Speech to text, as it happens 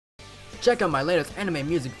Check out my latest anime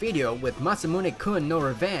music video with Masamune-kun no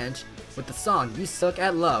Revenge with the song You Suck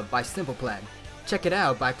at Love by Simple Plan. Check it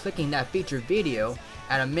out by clicking that featured video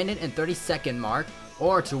at a minute and 30-second mark,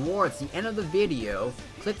 or towards the end of the video,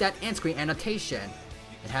 click that end screen annotation,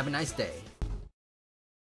 and have a nice day.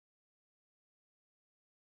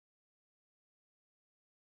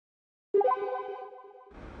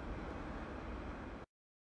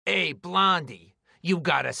 Hey, Blondie, you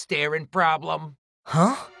got a staring problem?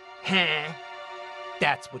 Huh? Huh?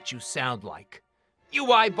 That's what you sound like. You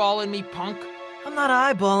eyeballing me, punk? I'm not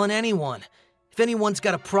eyeballing anyone. If anyone's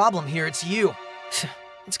got a problem here, it's you.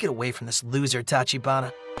 Let's get away from this loser,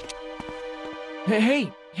 Tachibana.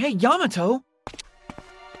 Hey, Yamato!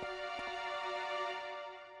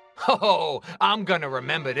 Oh, I'm gonna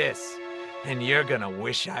remember this. And you're gonna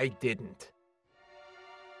wish I didn't.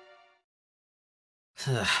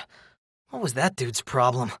 What was that dude's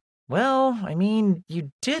problem? Well, I mean,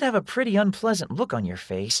 you did have a pretty unpleasant look on your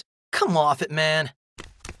face. Come off it, man.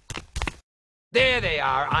 There they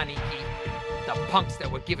are, Aniki. The punks that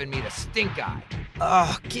were giving me the stink eye.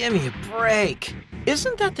 Oh, give me a break.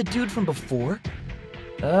 Isn't that the dude from before?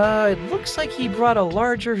 It looks like he brought a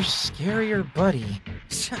larger, scarier buddy.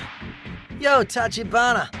 Yo,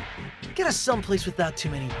 Tachibana. Get us someplace without too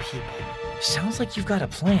many people. Sounds like you've got a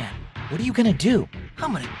plan. What are you gonna do?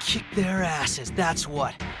 I'm gonna kick their asses, that's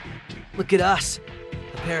what. Look at us.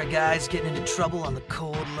 A pair of guys getting into trouble on the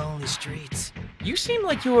cold, lonely streets. You seem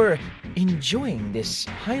like you're enjoying this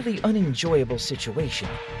highly unenjoyable situation.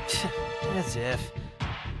 As if.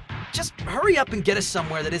 Just hurry up and get us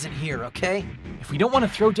somewhere that isn't here, okay? If we don't want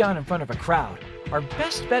to throw down in front of a crowd, our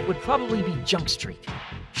best bet would probably be Junk Street.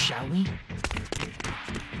 Shall we?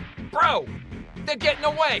 Bro, they're getting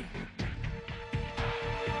away.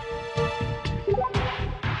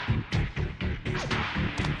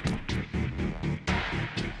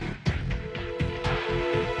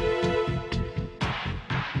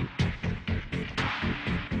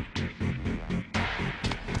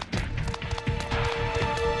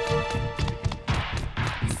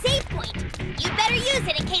 Use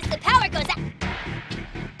it in case the power goes out.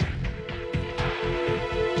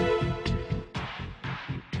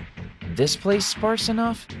 This place sparse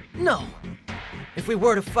enough? No. If we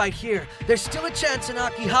were to fight here, there's still a chance an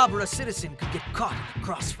Akihabara citizen could get caught in the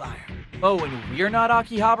crossfire. Oh, and we're not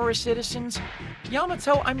Akihabara citizens?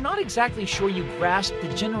 Yamato, I'm not exactly sure you grasp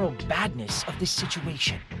the general badness of this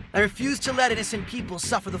situation. I refuse to let innocent people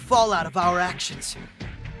suffer the fallout of our actions.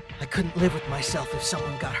 I couldn't live with myself if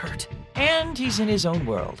someone got hurt. And he's in his own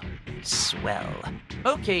world. Swell.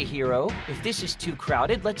 Okay, hero, if this is too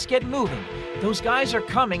crowded, let's get moving. Those guys are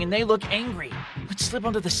coming and they look angry. Let's slip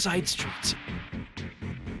onto the side streets.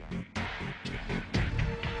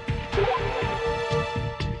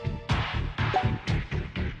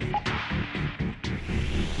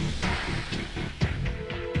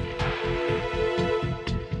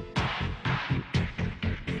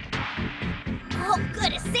 Oh,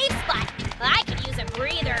 good, a safe spot. I could use a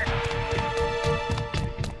breather.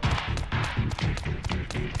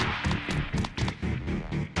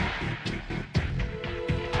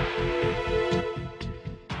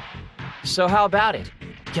 So how about it?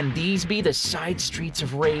 Can these be the side streets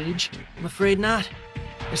of rage? I'm afraid not.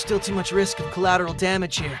 There's still too much risk of collateral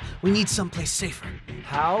damage here. We need someplace safer.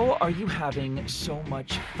 How are you having so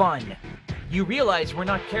much fun? You realize we're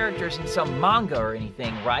not characters in some manga or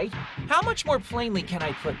anything, right? How much more plainly can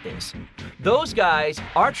I put this? Those guys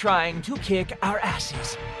are trying to kick our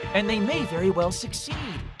asses, and they may very well succeed.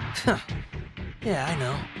 Yeah, I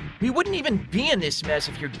know. We wouldn't even be in this mess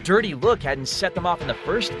if your dirty look hadn't set them off in the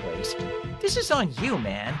first place. This is on you,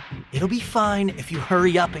 man. It'll be fine if you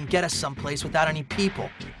hurry up and get us someplace without any people.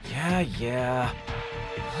 Yeah.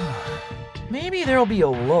 Maybe there'll be a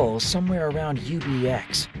lull somewhere around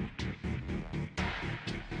UBX.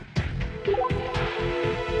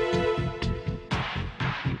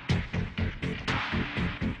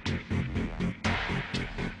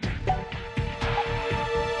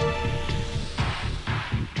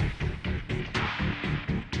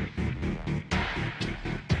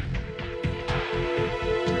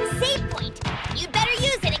 Save point. You'd better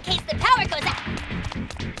use it in case the power goes out.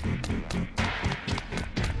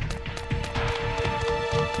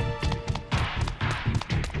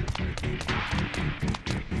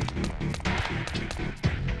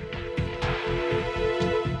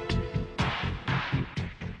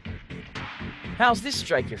 How's this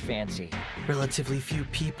strike your fancy? Relatively few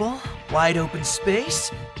people, wide open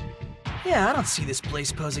space. Yeah, I don't see this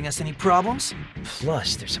place posing us any problems.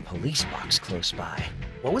 Plus, there's a police box close by.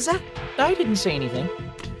 What was that? I didn't say anything.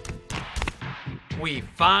 We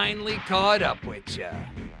finally caught up with ya.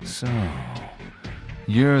 So,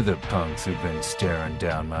 you're the punks who've been staring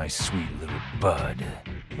down my sweet little bud.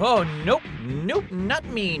 Oh, nope, not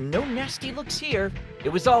me. No nasty looks here. It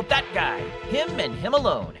was all that guy. Him and him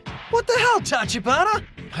alone. What the hell, Tachibana?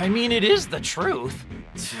 I mean, it is the truth.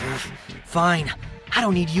 Fine. I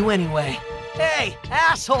don't need you anyway. Hey,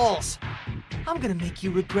 assholes! I'm gonna make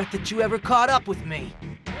you regret that you ever caught up with me.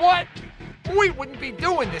 What? We wouldn't be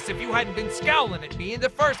doing this if you hadn't been scowling at me in the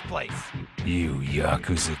first place. You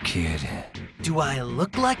Yakuza kid. Do I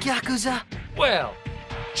look like Yakuza? Well,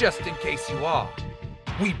 just in case you are,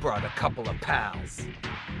 we brought a couple of pals.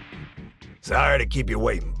 Sorry to keep you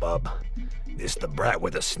waiting, bub. This the brat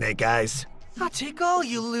with the snake eyes? I'll take all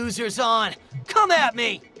you losers on. Come at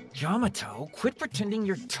me! Yamato, quit pretending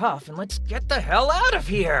you're tough and let's get the hell out of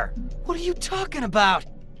here! What are you talking about?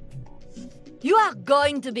 You are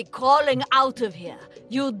going to be crawling out of here.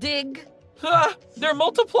 You dig? Ah, they're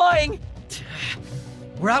multiplying!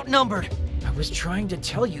 We're outnumbered. I was trying to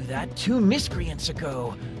tell you that 2 miscreants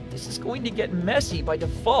ago. This is going to get messy by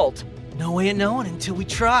default. No way of knowing until we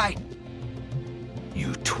try. You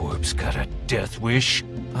twerp's got a death wish?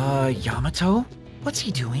 Yamato? What's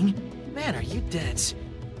he doing? Man, are you dense?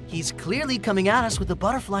 He's clearly coming at us with a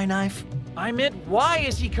butterfly knife. I meant, why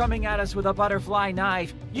is he coming at us with a butterfly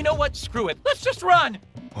knife? You know what? Screw it. Let's just run!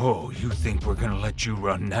 Oh, you think we're gonna let you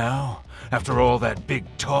run now? After all that big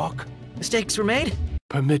talk? Mistakes were made?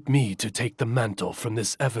 Permit me to take the mantle from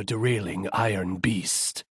this ever-derailing iron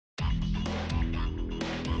beast.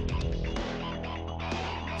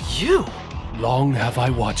 You? Long have I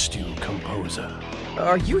watched you, composer.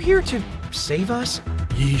 Are you here to save us?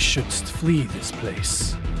 Ye shouldst flee this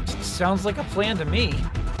place. Sounds like a plan to me.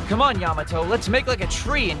 Come on, Yamato, let's make like a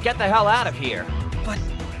tree and get the hell out of here. But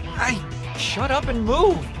Shut up and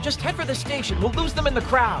move! Just head for the station, we'll lose them in the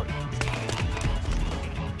crowd.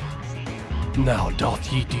 Now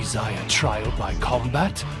doth ye desire trial by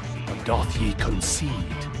combat, or doth ye concede?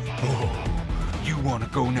 Oh, you wanna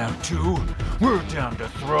go now too? We're down to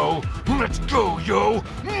throw. Let's go, yo!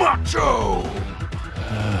 Macho!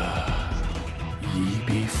 Ye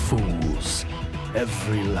be fools,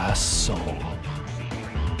 every last soul.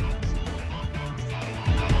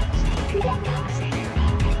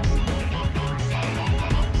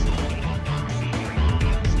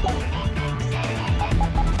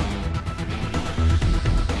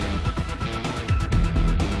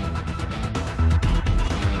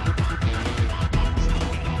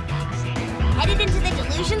 Headed into the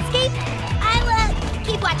Delusionscape? I'll,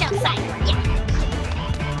 keep watch outside. Yeah.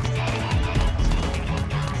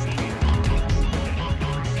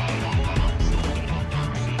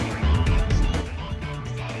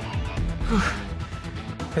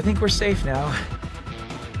 I think we're safe now.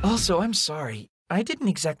 Also, I'm sorry. I didn't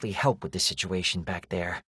exactly help with the situation back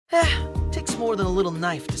there. Takes more than a little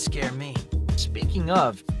knife to scare me. Speaking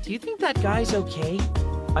of, do you think that guy's okay?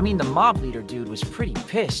 I mean, the mob leader dude was pretty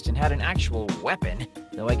pissed and had an actual weapon.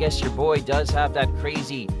 Though I guess your boy does have that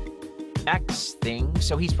crazy X thing,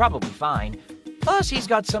 so he's probably fine. Plus, he's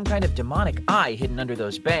got some kind of demonic eye hidden under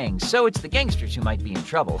those bangs, so it's the gangsters who might be in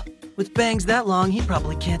trouble. With bangs that long, he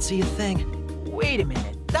probably can't see a thing. Wait a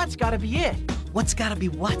minute, that's gotta be it. What's gotta be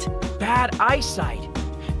what? Bad eyesight.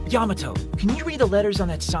 Yamato, can you read the letters on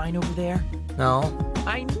that sign over there? No.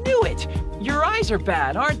 I knew it! Your eyes are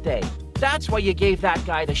bad, aren't they? That's why you gave that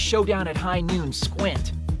guy the showdown at high noon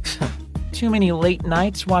squint. Too many late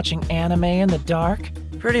nights watching anime in the dark?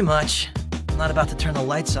 Pretty much. I'm not about to turn the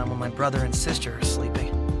lights on when my brother and sister are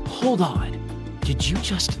sleeping. Hold on. Did you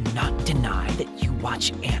just not deny that you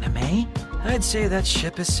watch anime? I'd say that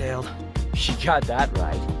ship has sailed. You got that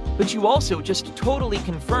right. But you also just totally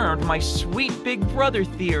confirmed my sweet big brother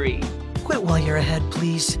theory. Quit while you're ahead,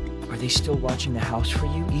 please. Are they still watching the house for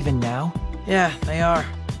you, even now? Yeah, they are.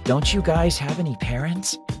 Don't you guys have any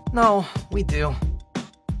parents? No, we do.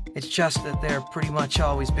 It's just that they're pretty much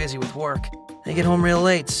always busy with work. They get home real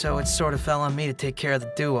late, so it sort of fell on me to take care of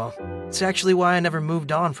the duo. It's actually why I never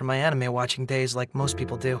moved on from my anime watching days like most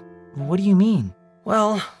people do. What do you mean?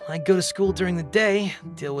 Well, I'd go to school during the day,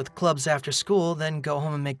 deal with clubs after school, then go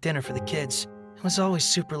home and make dinner for the kids. It was always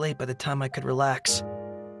super late by the time I could relax.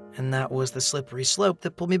 And that was the slippery slope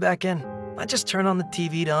that pulled me back in. I just turn on the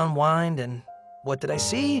TV to unwind, and what did I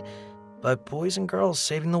see? But boys and girls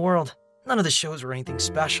saving the world. None of the shows were anything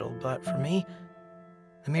special, but for me,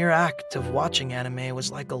 the mere act of watching anime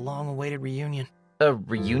was like a long-awaited reunion. A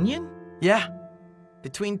reunion? Yeah,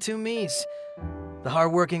 between two me's. The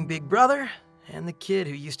hard-working big brother, and the kid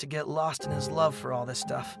who used to get lost in his love for all this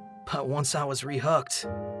stuff. But once I was rehooked,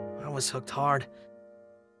 I was hooked hard.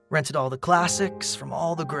 Rented all the classics from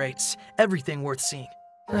all the greats, everything worth seeing.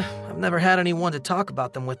 I've never had anyone to talk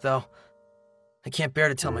about them with, though. I can't bear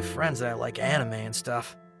to tell my friends that I like anime and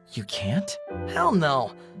stuff. You can't? Hell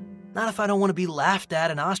no. Not if I don't want to be laughed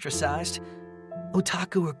at and ostracized.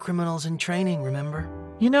 Otaku are criminals in training, remember?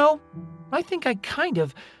 You know, I think I kind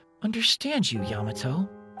of understand you, Yamato.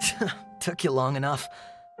 Took you long enough.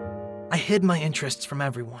 I hid my interests from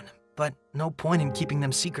everyone, but no point in keeping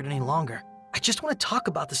them secret any longer. I just want to talk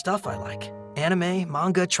about the stuff I like. Anime,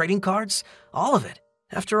 manga, trading cards, all of it.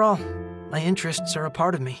 After all, my interests are a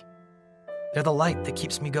part of me. They're the light that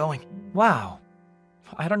keeps me going. Wow.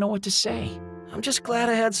 I don't know what to say. I'm just glad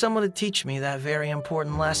I had someone to teach me that very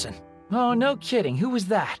important lesson. Oh, no kidding. Who was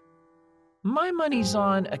that? My money's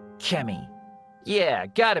on a Kemi. Yeah,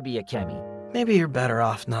 gotta be a Kemi. Maybe you're better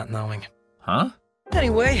off not knowing. Huh?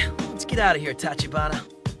 Anyway, let's get out of here, Tachibana.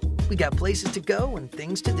 We got places to go and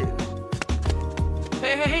things to do.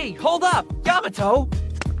 Hey, hold up! Yamato!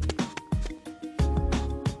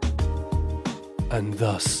 And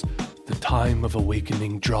thus, the time of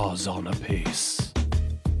awakening draws on apace.